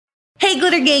Hey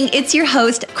Glitter Gang, it's your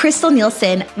host, Krystal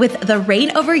Nielsen with the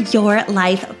Reign Over Your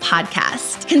Life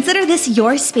podcast. Consider this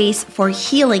your space for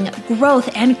healing, growth,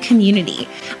 and community.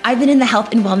 I've been in the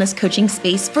health and wellness coaching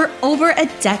space for over a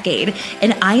decade,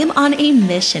 and I am on a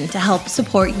mission to help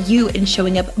support you in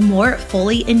showing up more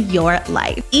fully in your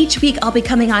life. Each week, I'll be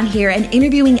coming on here and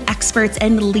interviewing experts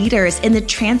and leaders in the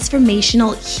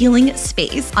transformational healing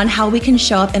space on how we can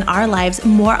show up in our lives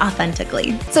more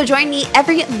authentically. So join me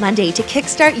every Monday to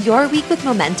kickstart your week with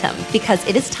momentum, because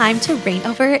it is time to reign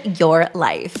over your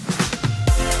life.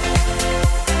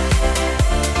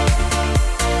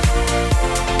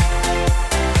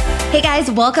 Hey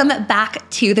guys, welcome back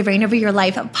to the Reign Over Your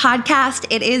Life podcast.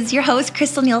 It is your host,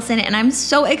 Krystal Nielsen, and I'm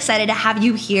so excited to have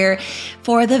you here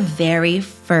for the very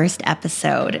first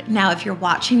episode. Now, if you're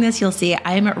watching this, you'll see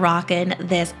I'm rocking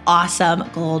this awesome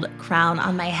gold crown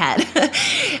on my head.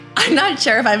 I'm not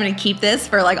sure if I'm going to keep this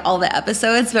for like all the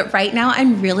episodes, but right now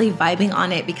I'm really vibing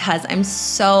on it because I'm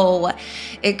so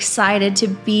excited to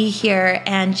be here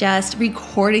and just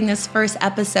recording this first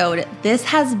episode. This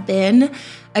has been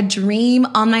a dream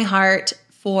on my heart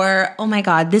for, oh my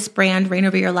God, this brand, Reign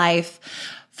Over Your Life,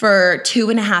 for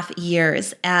 2.5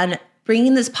 years. And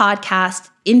bringing this podcast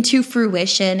into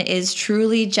fruition is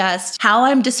truly just how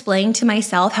I'm displaying to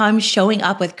myself, how I'm showing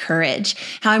up with courage,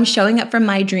 how I'm showing up for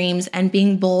my dreams and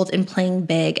being bold and playing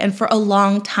big. And for a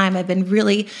long time, I've been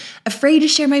really afraid to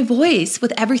share my voice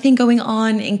with everything going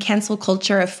on in cancel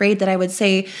culture, afraid that I would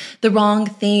say the wrong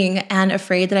thing and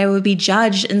afraid that I would be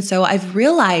judged. And so I've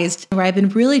realized where I've been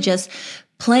really just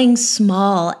playing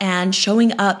small and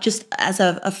showing up just as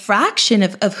a fraction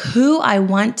of who I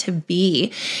want to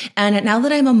be. And now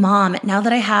that I'm a mom, now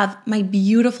that I have my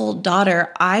beautiful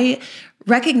daughter, I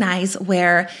recognize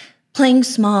where playing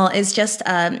small is just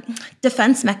a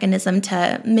defense mechanism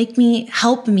to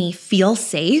help me feel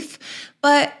safe.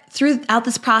 But throughout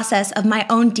this process of my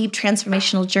own deep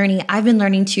transformational journey, I've been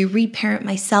learning to reparent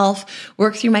myself,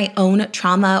 work through my own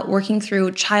trauma, working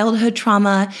through childhood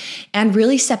trauma, and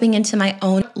really stepping into my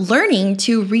own learning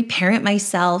to reparent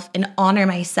myself and honor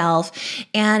myself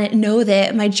and know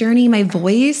that my journey, my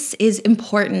voice is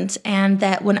important, and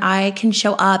that when I can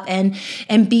show up and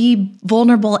be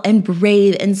vulnerable and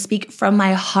brave and speak from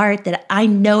my heart, that I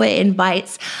know it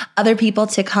invites other people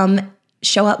to come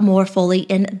show up more fully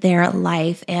in their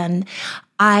life. And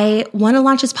I want to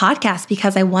launch this podcast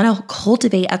because I want to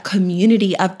cultivate a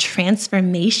community of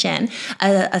transformation,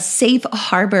 a safe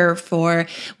harbor for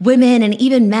women and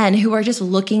even men who are just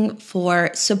looking for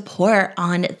support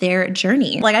on their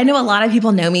journey. Like, I know a lot of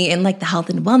people know me in like the health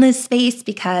and wellness space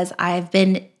because I've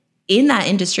been in that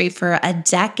industry for a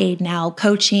decade now,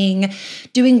 coaching,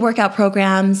 doing workout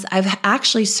programs. I've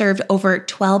actually served over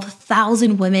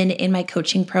 12,000 women in my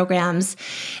coaching programs.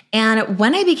 And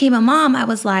when I became a mom, I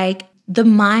was like, the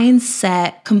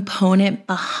mindset component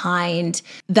behind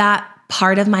that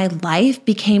part of my life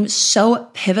became so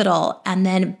pivotal. And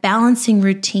then balancing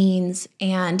routines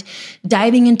and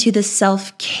diving into the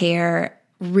self-care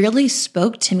really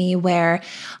spoke to me, where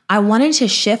I wanted to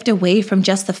shift away from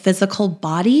just the physical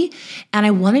body and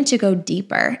I wanted to go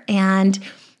deeper. And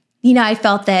I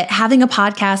felt that having a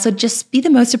podcast would just be the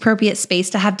most appropriate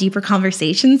space to have deeper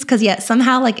conversations, because yet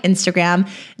somehow like Instagram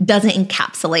doesn't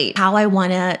encapsulate how I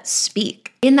want to speak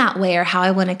in that way or how I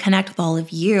want to connect with all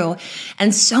of you.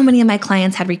 And so many of my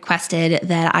clients had requested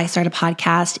that I start a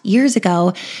podcast years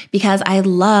ago because I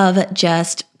love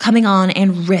just coming on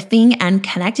and riffing and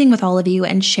connecting with all of you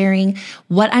and sharing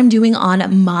what I'm doing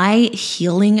on my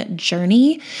healing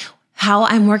journey, how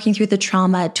I'm working through the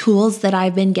trauma, tools that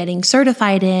I've been getting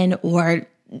certified in or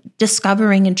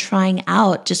discovering and trying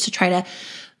out just to try to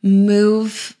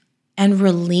move and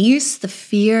release the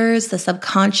fears, the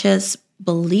subconscious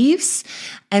beliefs,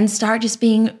 and start just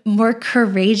being more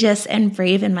courageous and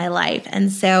brave in my life.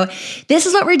 And so this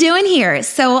is what we're doing here.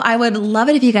 So I would love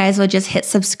it if you guys would just hit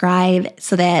subscribe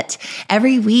so that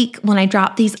every week when I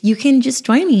drop these, you can just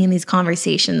join me in these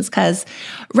conversations. Because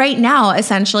right now,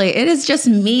 essentially, it is just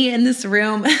me in this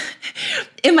room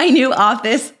in my new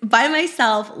office by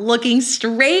myself, looking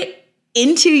straight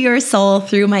into your soul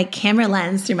through my camera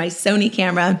lens, through my Sony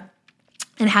camera,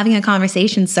 and having a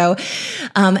conversation. So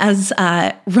as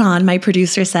Ron, my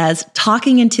producer, says,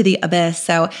 talking into the abyss.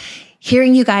 So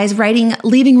hearing you guys writing,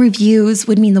 leaving reviews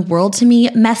would mean the world to me,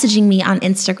 messaging me on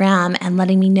Instagram and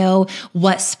letting me know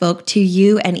what spoke to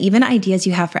you and even ideas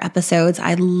you have for episodes.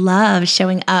 I love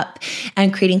showing up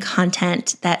and creating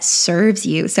content that serves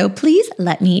you. So please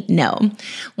let me know.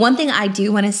 One thing I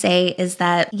do want to say is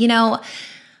that,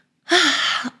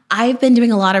 I've been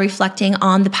doing a lot of reflecting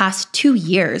on the past 2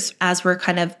 years as we're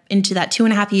kind of into that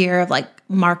 2.5 year of like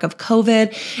mark of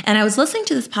COVID. And I was listening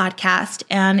to this podcast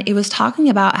and it was talking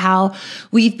about how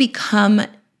we've become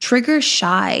trigger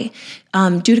shy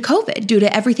due to COVID, due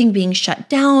to everything being shut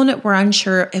down. We're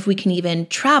unsure if we can even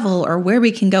travel or where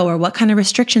we can go or what kind of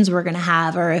restrictions we're going to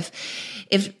have or if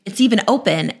it's even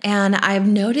open. And I've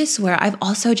noticed where I've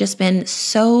also just been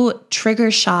so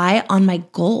trigger shy on my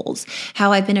goals,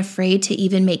 how I've been afraid to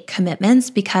even make commitments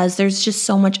because there's just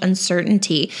so much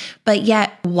uncertainty. But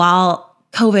yet, while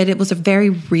COVID, it was a very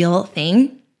real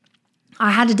thing, I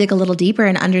had to dig a little deeper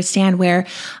and understand where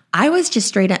I was just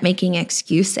straight up making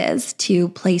excuses to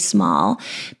play small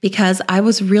because I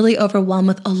was really overwhelmed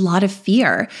with a lot of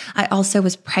fear. I also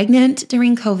was pregnant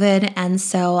during COVID. And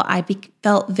so I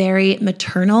felt very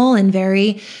maternal and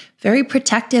very, very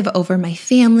protective over my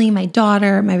family, my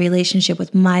daughter, my relationship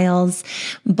with Miles.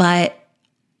 But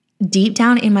deep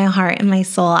down in my heart and my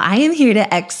soul, I am here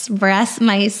to express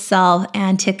myself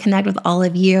and to connect with all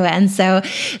of you. And so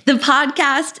the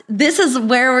podcast, this is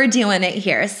where we're doing it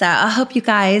here. So I hope you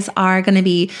guys are going to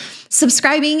be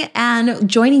subscribing and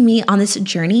joining me on this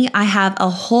journey. I have a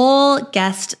whole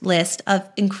guest list of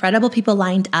incredible people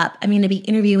lined up. I'm going to be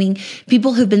interviewing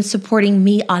people who've been supporting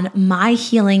me on my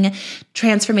healing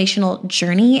transformational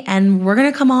journey. And we're going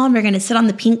to come on, we're going to sit on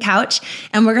the pink couch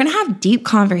and we're going to have deep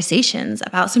conversations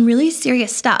about some really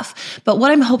serious stuff. But what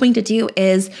I'm hoping to do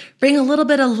is bring a little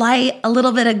bit of light, a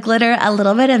little bit of glitter, a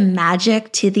little bit of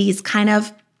magic to these kind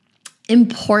of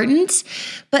important,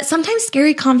 but sometimes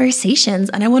scary conversations.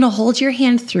 And I want to hold your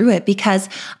hand through it because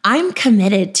I'm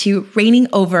committed to reigning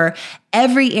over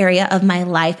every area of my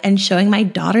life and showing my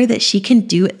daughter that she can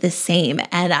do the same.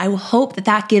 And I hope that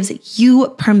that gives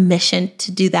you permission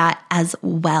to do that as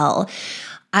well.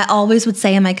 I always would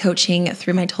say in my coaching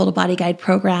through my Total Body Guide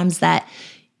programs that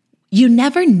you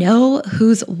never know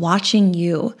who's watching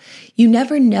you. You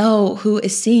never know who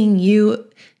is seeing you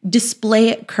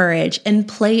display courage and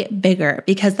play bigger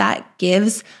because that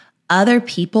gives other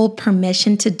people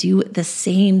permission to do the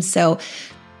same. So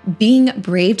being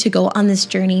brave to go on this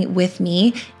journey with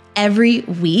me every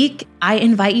week, I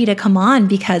invite you to come on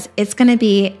because it's going to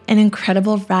be an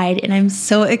incredible ride. And I'm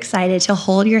so excited to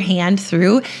hold your hand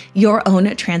through your own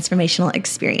transformational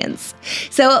experience.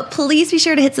 So please be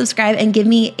sure to hit subscribe and give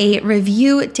me a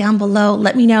review down below.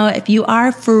 Let me know if you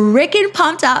are freaking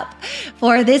pumped up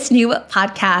for this new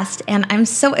podcast. And I'm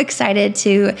so excited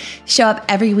to show up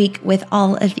every week with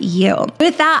all of you.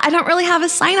 With that, I don't really have a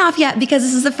sign off yet because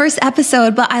this is the first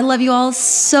episode, but I love you all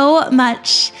so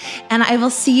much. And I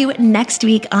will see you next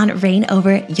week on Reign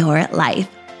Over Your Life.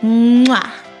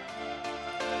 Mwah.